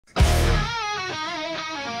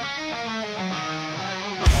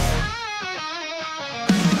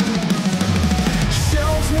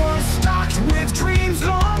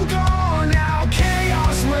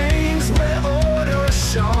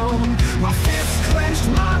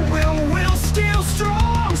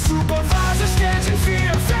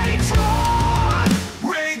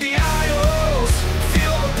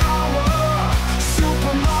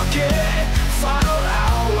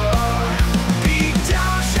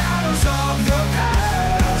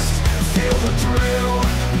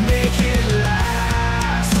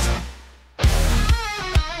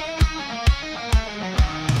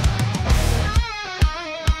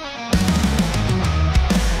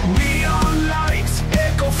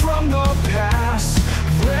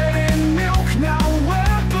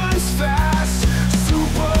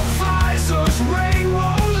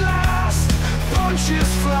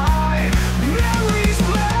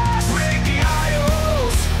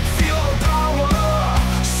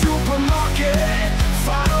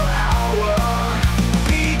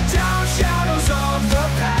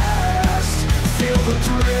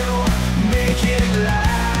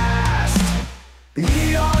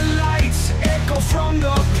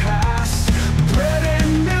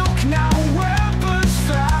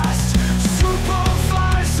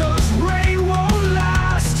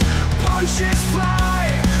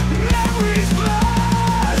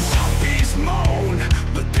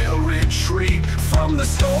the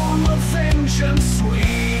storm of vengeance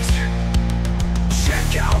sweet.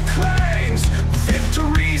 Check out claims,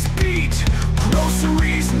 victories beat.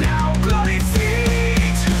 Groceries now bloody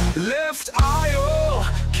feet. Left aisle,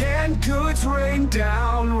 canned goods rain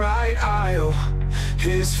down. Right aisle,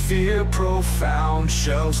 his fear profound.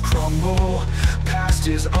 Shelves crumble, past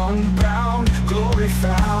is unbound. Glory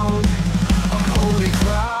found, unholy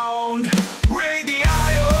ground. Raid the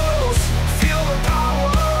aisles, feel the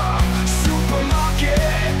power.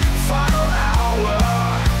 Supermarket, final hour.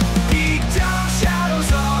 Beat down shadows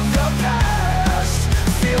of the past.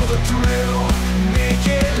 Feel the thrill, make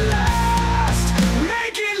it last.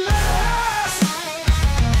 Make it last.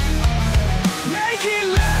 Make it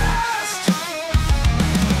last.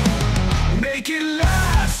 Make it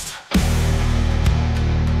last.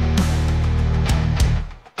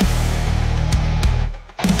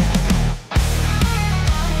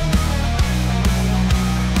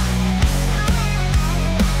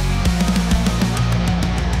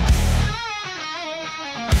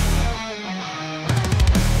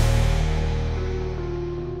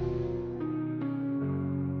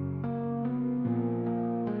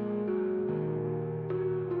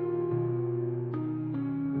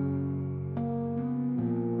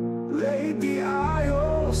 Raid the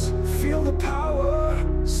aisles, feel the power.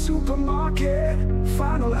 Supermarket,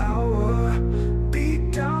 final hour.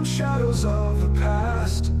 Beat down shadows of the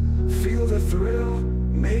past. Feel the thrill,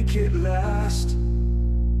 make it last.